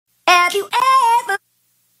Have you ever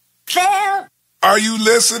felt? Are you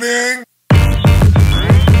listening?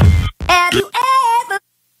 Have you ever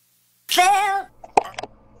felt?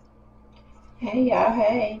 Hey y'all,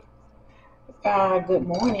 hey. Good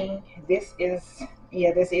morning. This is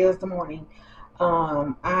the morning.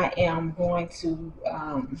 I am going to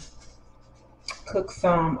cook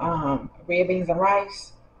some red beans and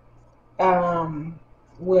rice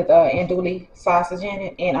with andouille sausage in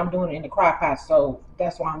it, and I'm doing it in the crock pot, so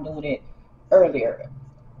that's why I'm doing it earlier.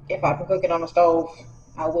 If I could cook it on the stove,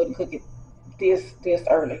 I wouldn't cook it this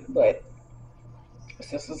early, but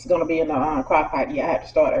since it's gonna be in the crock pot, yeah, I have to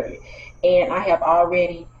start early. And I have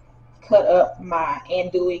already cut up my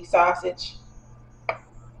andouille sausage.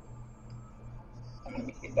 Let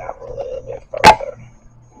me get down a little bit further.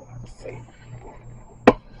 Let's see.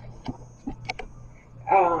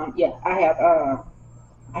 Yeah, I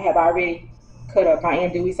have already cut up my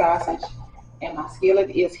andouille sausage, and my skillet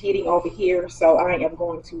is heating over here, so I am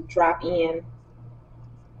going to drop in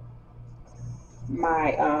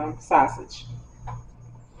my sausage.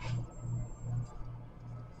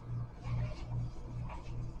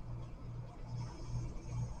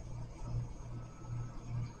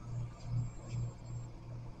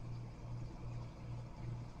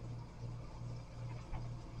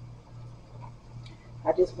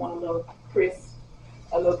 I just want a little crisp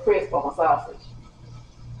on my sausage.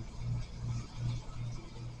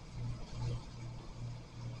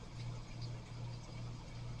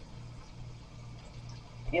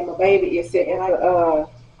 And my baby is sitting at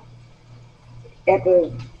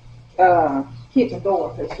the kitchen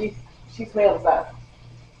door because she smells like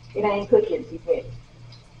it ain't cooking. She said.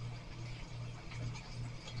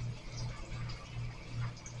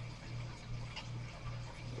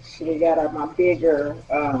 She got out my bigger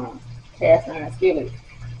cast iron skillet,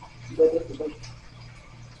 but this is the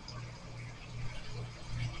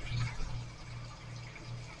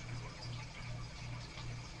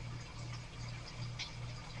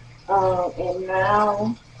and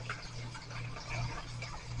now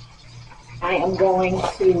I am going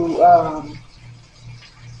to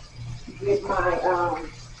get my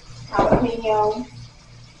jalapeno.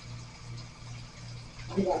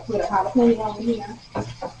 I'm going to put a jalapeno in here,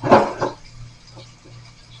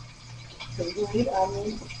 some green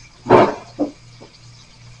onions,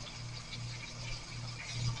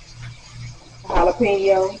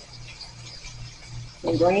 jalapeno,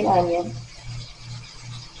 some green onions,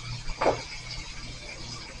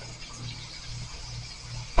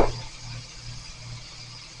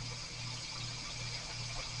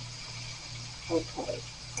 okay.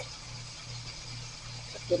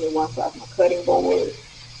 Give me one side of my cutting board.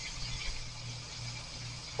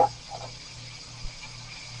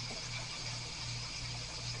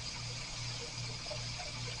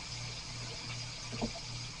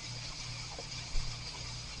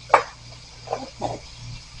 Okay.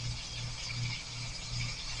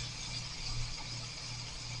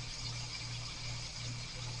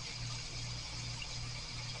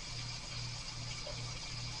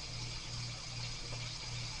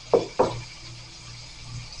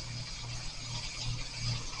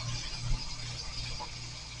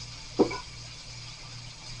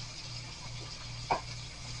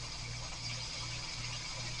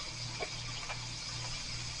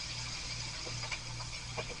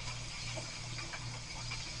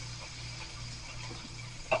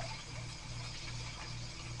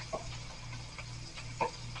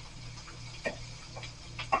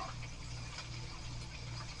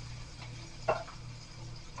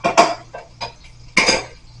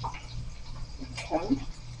 Okay.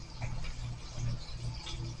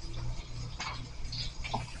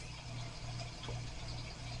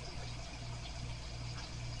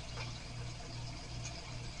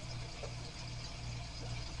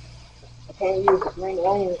 I can't use the green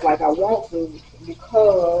onions like I want to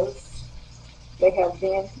because they have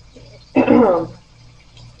been in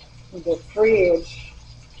the fridge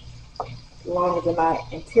longer than I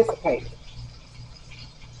anticipated.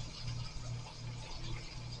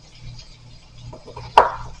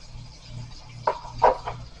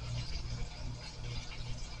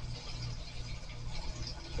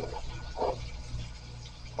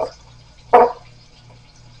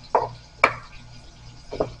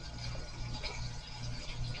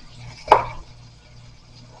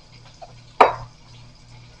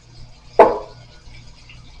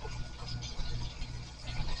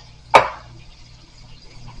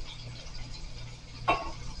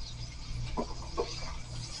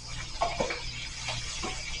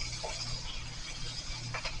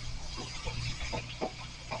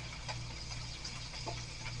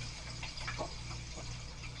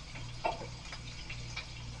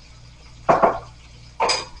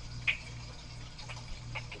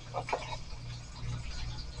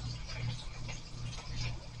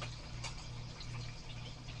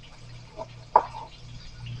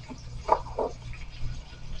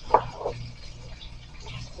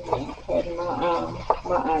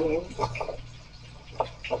 my onion,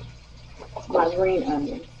 my green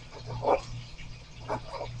onion.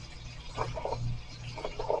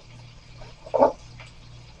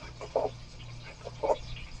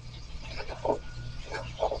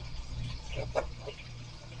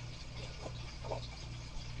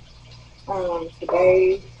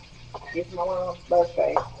 Today is my mom's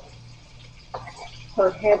birthday, her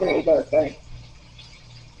heavenly birthday.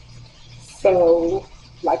 So,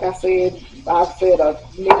 like I said, I've said a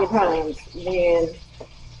million times, when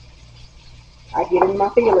I get in my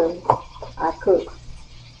feelings, I cook.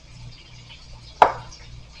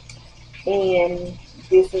 And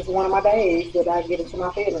this is one of my days that I get into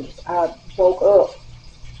my feelings. I woke up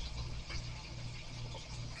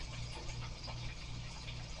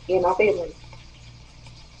in my feelings.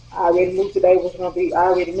 I already knew today was going to be, I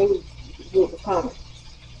already knew what was coming.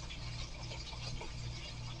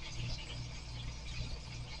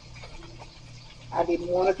 I didn't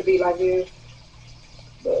want it to be like this,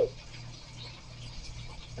 but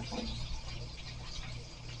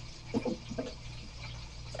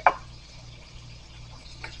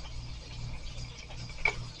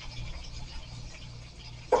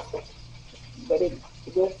it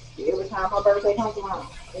just, every time my birthday comes around,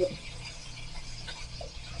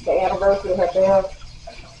 the anniversary of her death,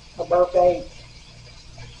 her birthday,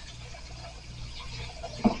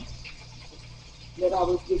 that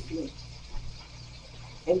always gets me.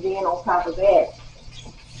 And then on top of that,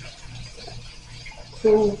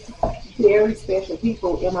 two very special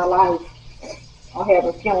people in my life are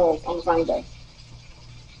having funerals on the same day.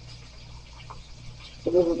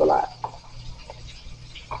 So this is a lot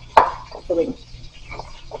for me.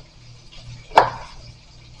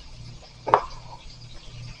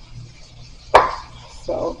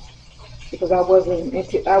 So, because I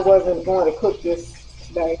wasn't going to cook this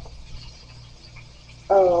today.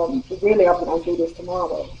 Really, I'm going to do this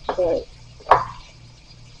tomorrow, but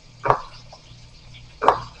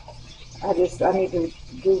I need to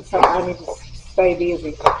do something. I need to stay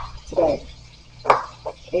busy today.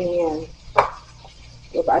 And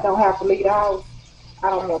if I don't have to leave the house, I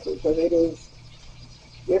don't want to, because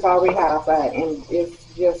it's already hot outside, and it's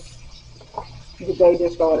just, the day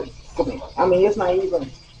just started for me. I mean, it's not even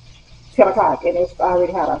 10 o'clock, and it's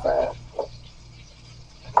already hot outside.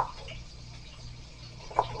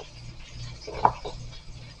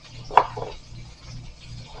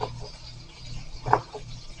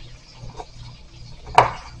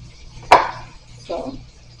 So,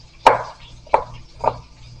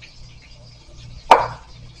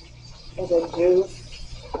 and the juice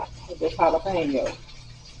of this jalapeno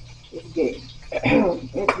is getting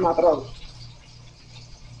into my throat.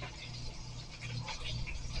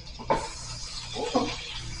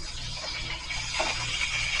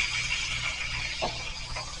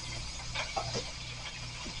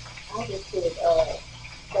 I just put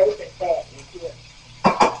bacon fat into it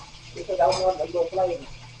because I want a little flavor.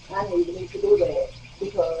 I need to do that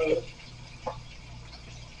because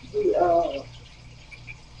the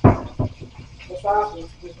the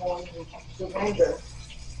sausage is going to render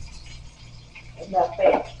enough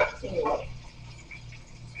fat anyway.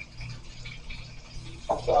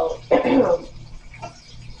 So I'm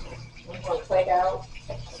going to take out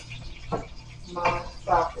my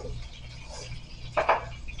sausage,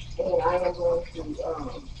 and I am going to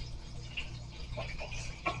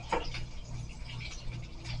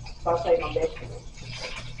saute my vegetables.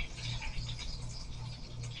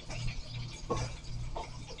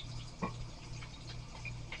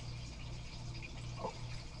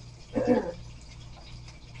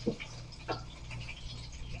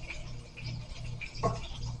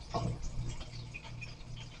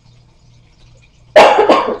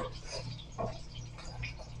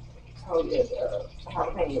 Oh yeah, the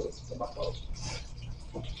jalapenos in my throat.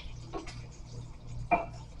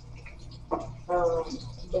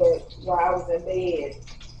 But while I was in bed,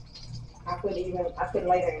 I couldn't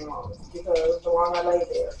lay there anymore, because the longer I lay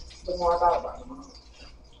there, the more I thought about it.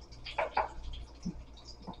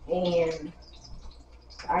 And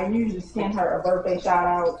I usually send her a birthday shout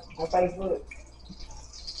out on Facebook.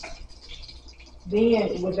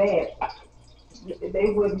 Then with that,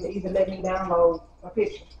 they wouldn't even let me download a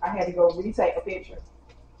picture. I had to go retake a picture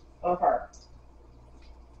of her.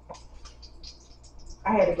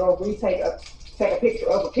 I had to go take a picture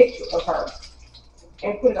of her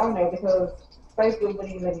and put it on there, because Facebook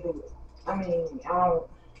wouldn't even let me do it. I mean, I don't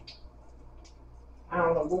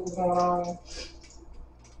know what was going on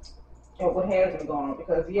and what has been going on,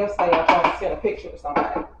 because yesterday I tried to send a picture to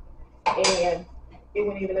somebody and it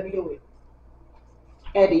wouldn't even let me do it.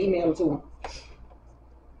 I had to email it to them.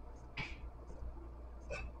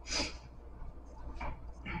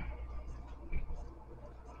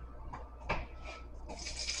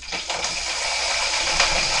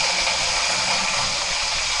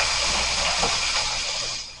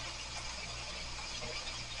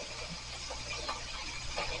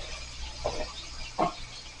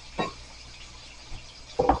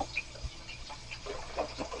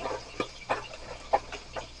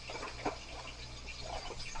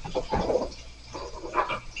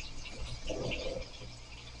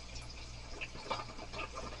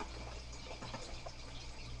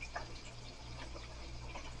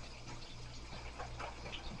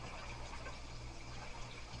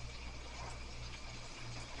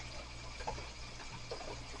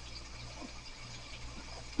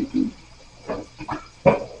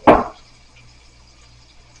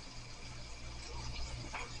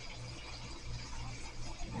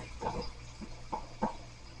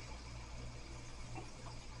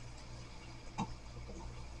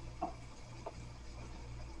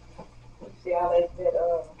 See how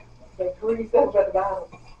that grease that's at the bottom.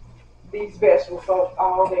 These vegetables, so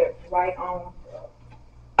all that right on.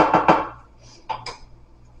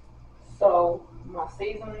 So my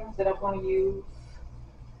seasonings that I'm going to use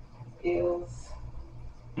is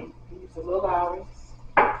use a little olives.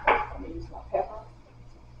 I'm going to use my pepper.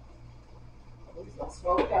 I'm going to use my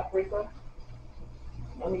smoked paprika.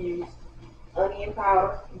 I'm going to use onion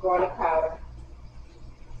powder, garlic powder.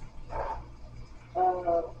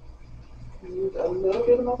 Use a little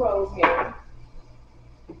bit of my rosemary.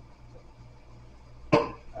 I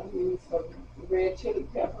use some red chili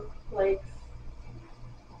pepper flakes.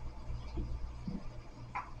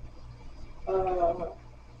 I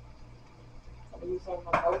use some of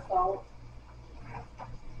my no salt.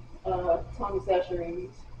 Tony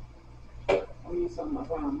Sachets. I use some of my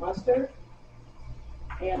brown mustard.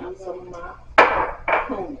 And I'm some of my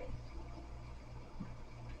cumin.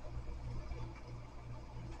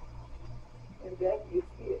 And that is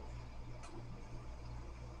it.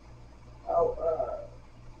 Oh,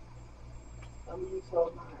 I'm gonna use some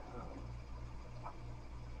of my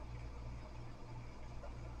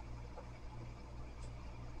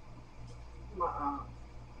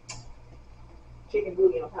chicken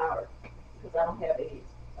bouillon powder because I don't have any.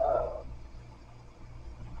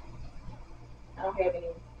 I don't have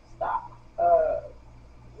any stock.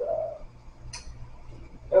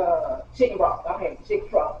 Chicken broth. I have chicken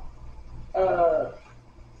broth.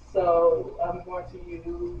 So I'm going to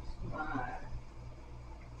use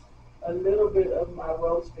a little bit of my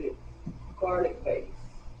roasted garlic base.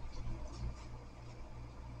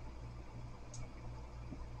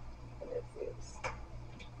 And that's it.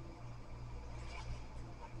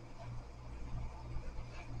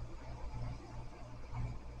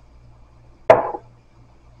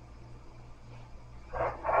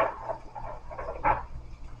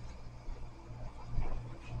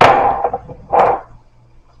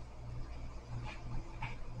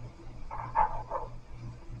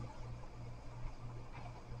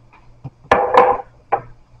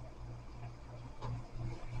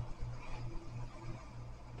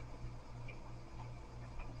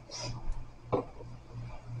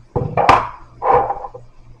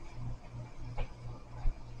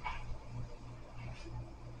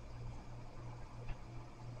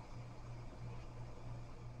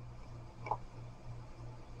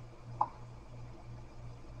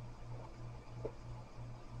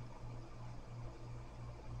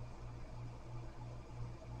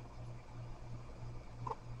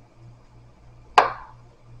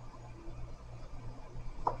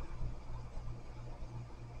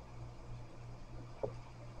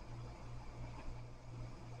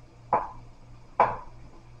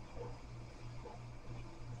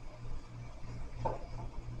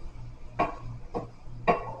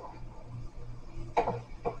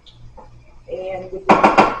 And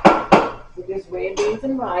with this red beans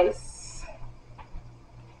and rice,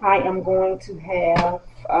 I am going to have,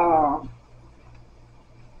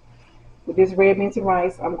 with this red beans and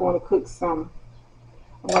rice, I'm going to cook I'm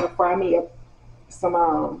going to fry me up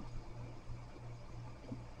some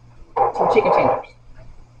chicken tenders.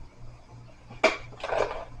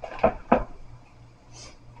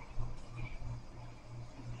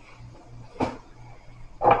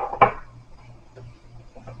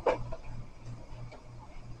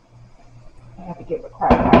 I have to get the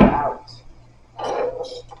Crockpot out. I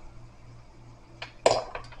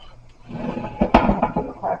have to get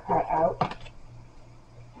the Crockpot out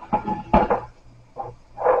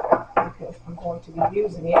because I'm going to be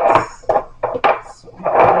using it. So I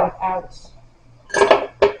have to get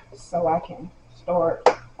it out so I can start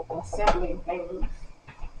assembling things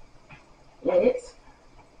in it.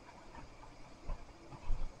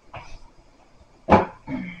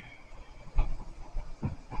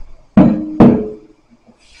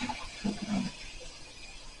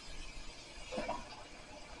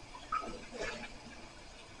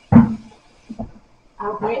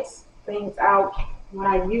 I rinse things out when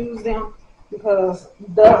I use them because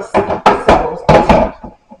dust settles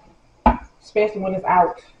out, especially when it's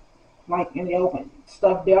out, like in the open.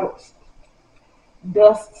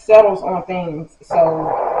 Dust settles on things, so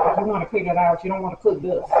if you want to clean it out, you don't want to cook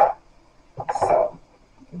dust. So,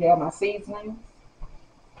 there are my seasonings.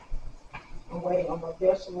 I'm waiting on my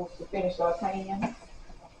vegetables to finish sauteing,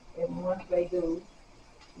 and once they do,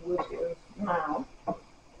 which is now,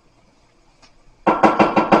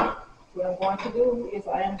 we'll I'm going to do is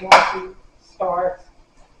I am going to start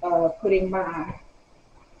putting my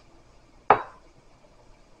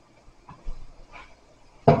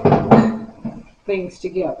things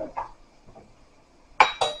together.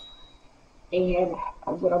 And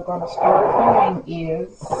what I'm going to start doing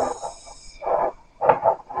is I'm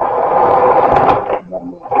going to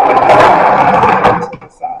move to the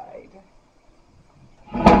side.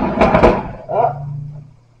 Up.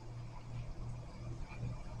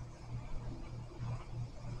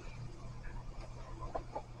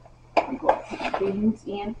 I'm going to put the beans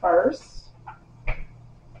in first.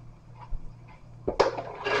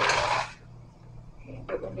 And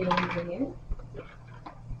put the beans in.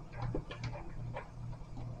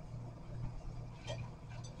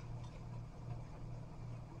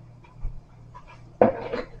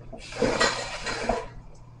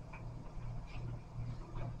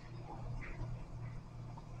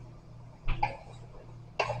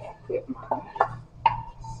 Put my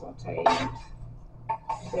sauteed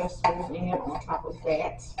vegetables in on top of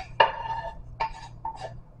that.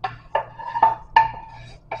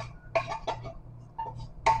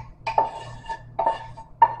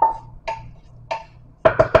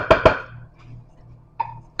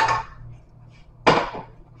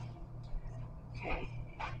 Okay,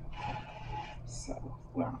 so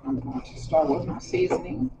I'm going to start with my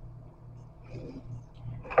seasoning.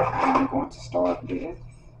 I'm going to start with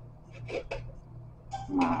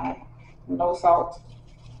my no salt.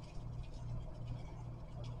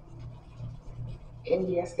 And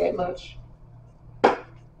yes, that much.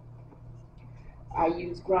 I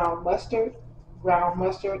use ground mustard. Ground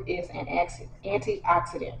mustard is an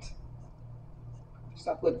antioxidant.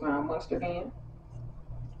 So I put ground mustard in.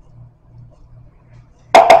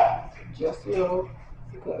 Just a little,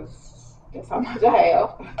 because that's how much I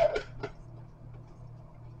have.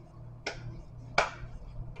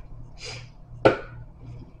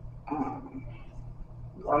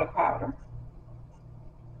 Garlic powder.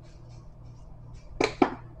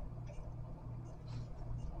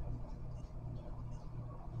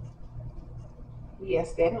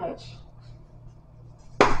 Yes, that much.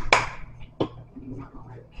 I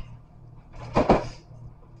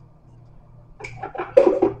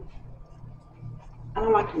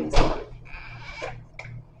don't like to use garlic.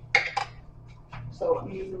 So I'm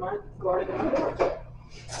using my garlic powder.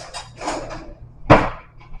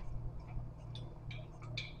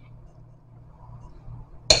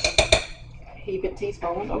 Heaping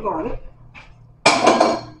teaspoon of garlic.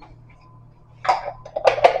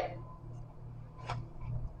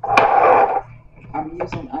 I'm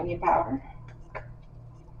using onion powder.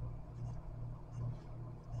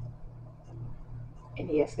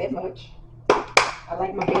 And yes, that much. I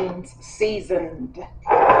like my beans seasoned.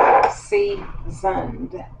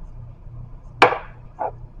 Seasoned.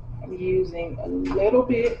 I'm using a little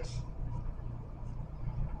bit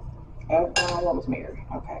of ground rosemary.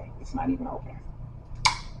 Okay, it's not even open.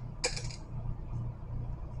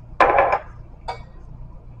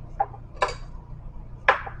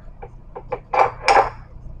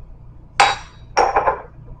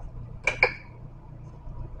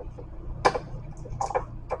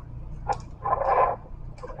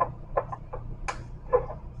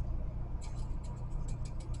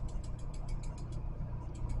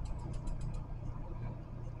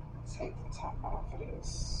 Take the top off of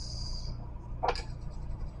this.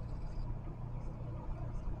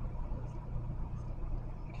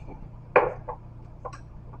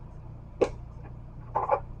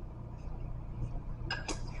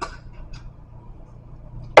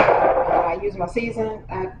 When I use my seasoning,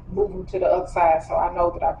 I move them to the other side so I know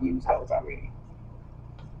that I've used those already.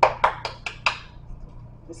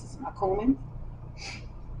 This is my cumin.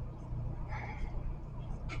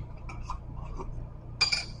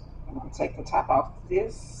 I'm going to take the top off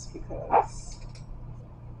this because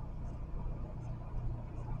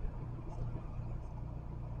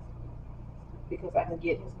I can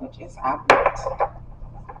get as much as I want.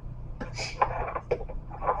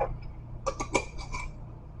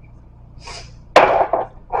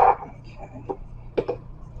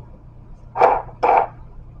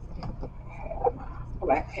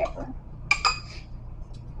 Black pepper.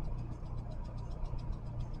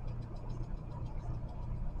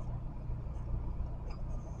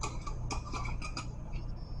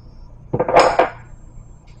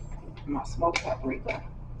 My smoked paprika.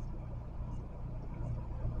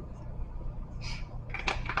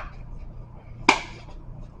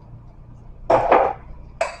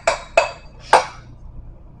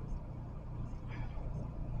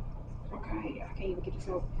 Okay, I can't even get this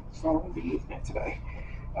up, so I'm going to be using that today.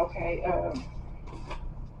 Okay,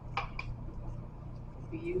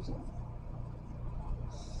 be using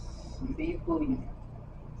some beef bouillon.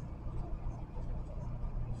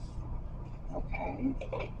 Okay.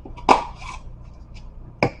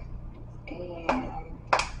 And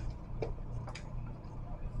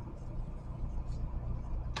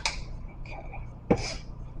okay.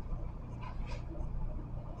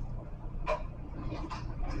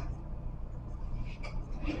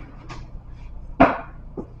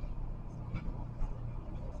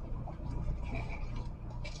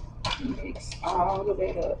 Mix all of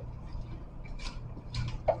that up.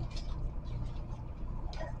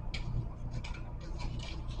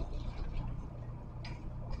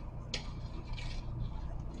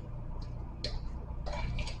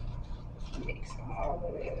 Mix all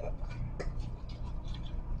of that up.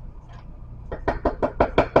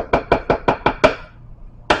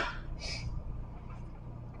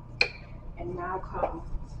 And now comes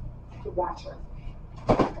the water.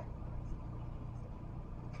 Okay.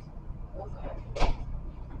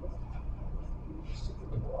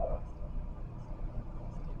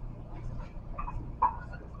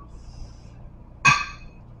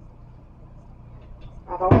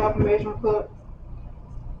 I don't have a measuring cup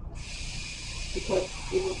because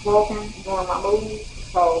it was broken during my move,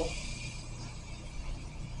 so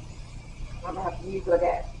I'm gonna have to use what I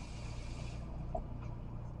got.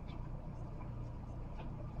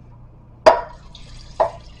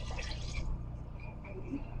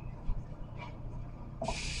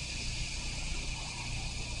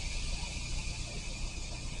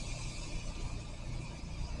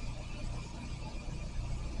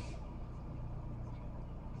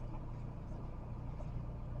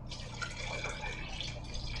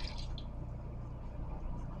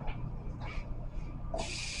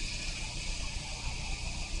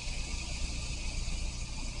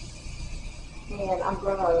 And I'm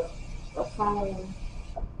gonna assume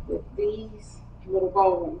with these little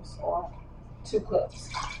bowls are 2 cups.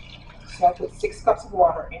 So I put 6 cups of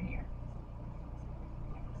water in here.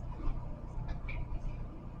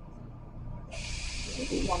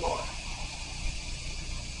 Do one more.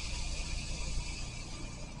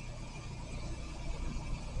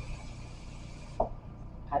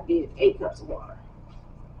 I did 8 cups of water.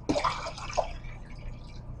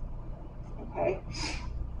 Okay.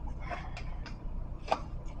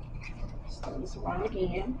 Stir this around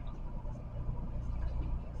again.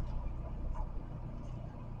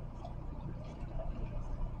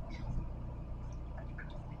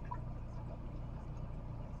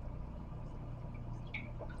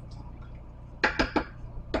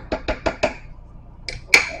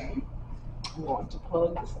 Okay. I'm going to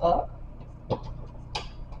plug this up.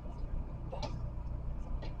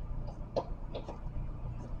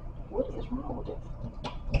 What is wrong with it?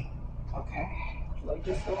 Okay. Plug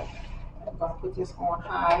this up. I'm going to put this on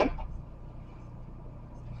high.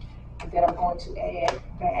 And then I'm going to add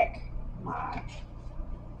back my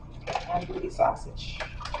andouille sausage.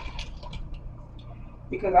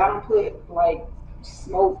 Because I don't put like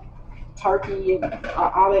smoked turkey and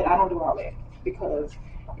all that. I don't do all that because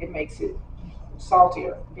it makes it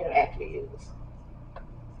saltier than it actually is.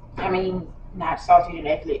 I mean, not saltier than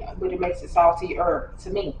it actually, but it makes it saltier to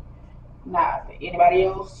me. Not anybody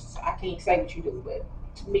else. I can't say what you do, but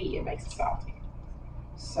to me, it makes it salty.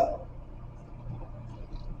 So.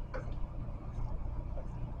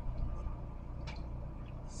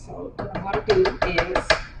 So what I'm going to do is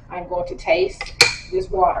I'm going to taste this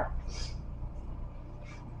water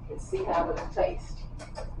and see how it tastes.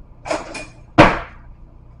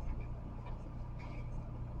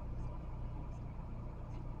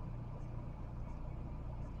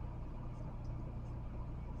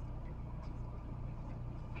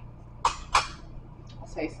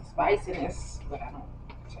 I taste the spiciness, but I don't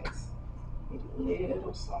taste a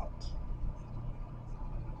little salt.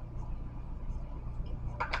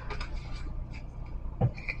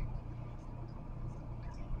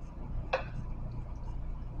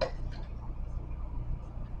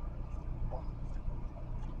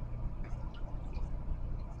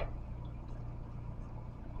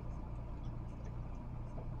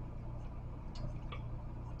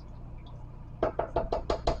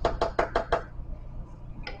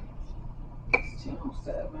 It's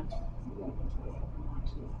 10:07. 11, 12, 1,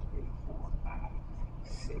 2, 3, 4, 5,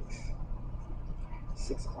 6.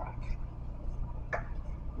 6 o'clock.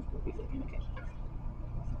 We'll be looking at.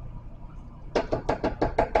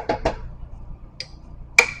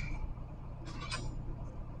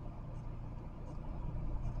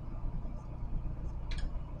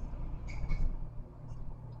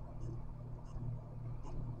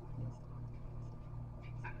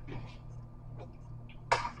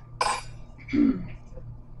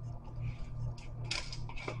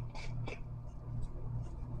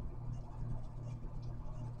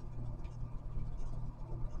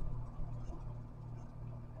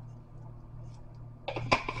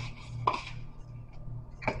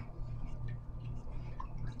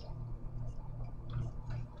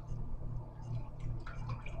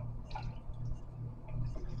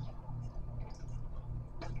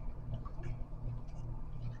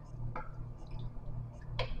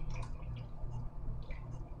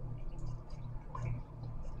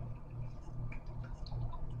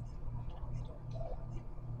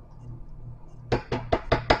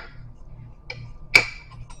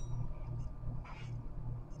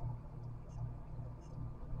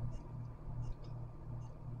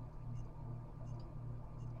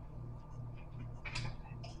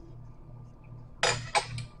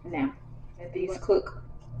 Now, let these cook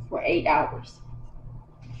for 8 hours.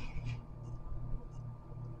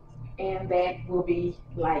 And that will be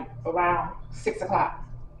like around 6 o'clock.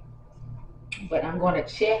 But I'm going to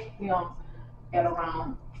check them at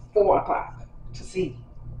around 4 o'clock to see.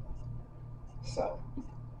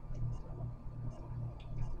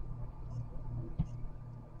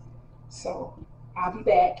 So I'll be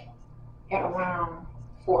back at around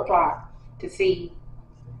 4 o'clock to see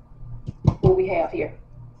what we have here.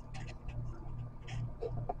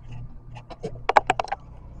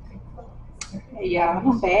 Hey y'all,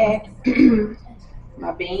 I'm back.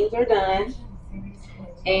 My beans are done,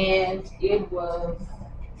 and it was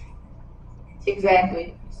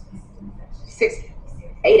exactly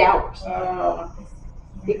 8 hours.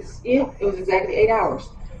 It was exactly 8 hours.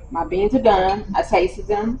 My beans are done. I tasted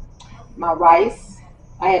them. My rice,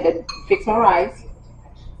 I had to fix my rice.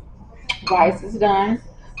 Rice is done.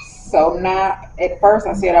 So now, at first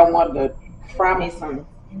I said I wanted to fry me some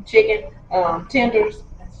chicken tenders.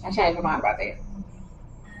 I changed my mind about that.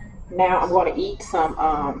 Now I'm going to eat some.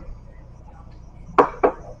 I'm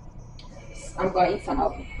going to eat some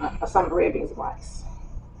of the red beans and rice.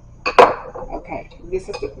 Okay, this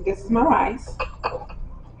is my rice,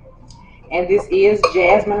 and this is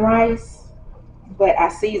jasmine rice, but I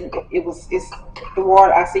seasoned it. It's the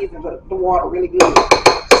water. I seasoned the water really good,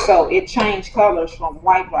 so it changed colors from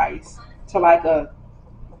white rice to like a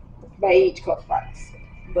beige cooked rice.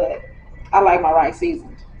 But I like my rice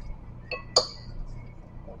seasoned.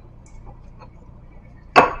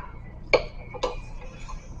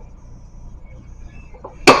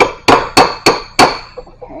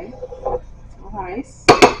 Okay, my rice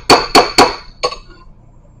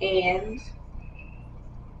and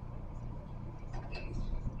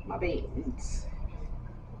my beans.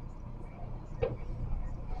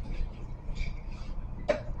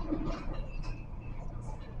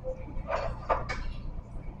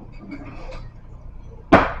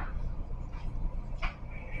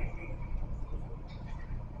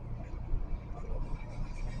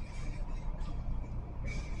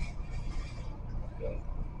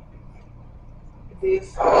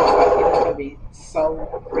 This looks like it's gonna be so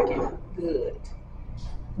freaking good.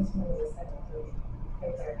 That's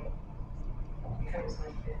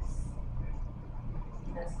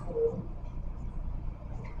cool.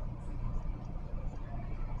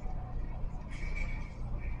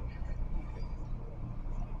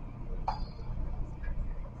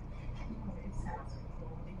 It sounds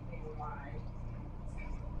cool. Why?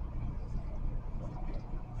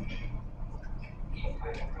 Can't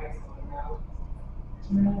find the price on now.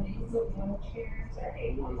 No, these little yellow chairs are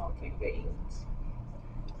One more thing, beans.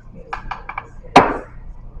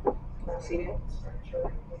 See that?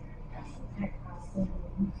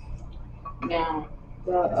 Now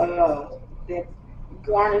that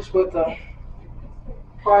garnish with the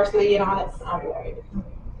parsley and all that. I'm worried.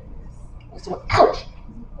 That's too much. Ouch!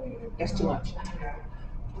 That's too much.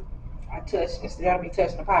 I touched instead of me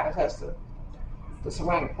touching the pot, I touched the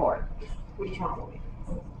ceramic part. What is wrong with me?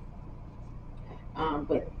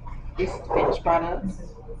 But this is the finished product.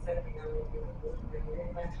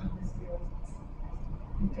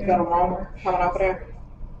 You got aroma coming off of there.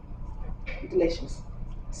 Delicious.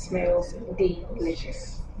 Smells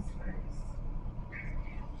delicious.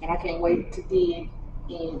 And I can't wait to dig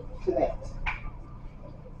into that.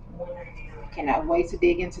 Cannot wait to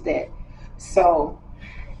dig into that. So,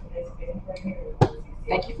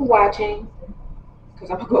 thank you for watching.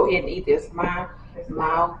 Because I'm going to go ahead and eat this. My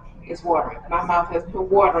mouth is watering. My mouth has been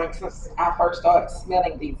watering since I first started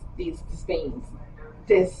smelling these beans.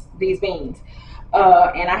 These beans.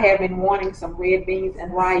 And I have been wanting some red beans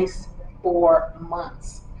and rice for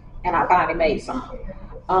months. And I finally made some.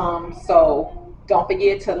 So don't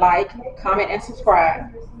forget to like, comment, and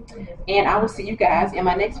subscribe. And I will see you guys in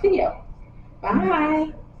my next video.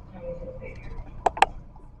 Bye.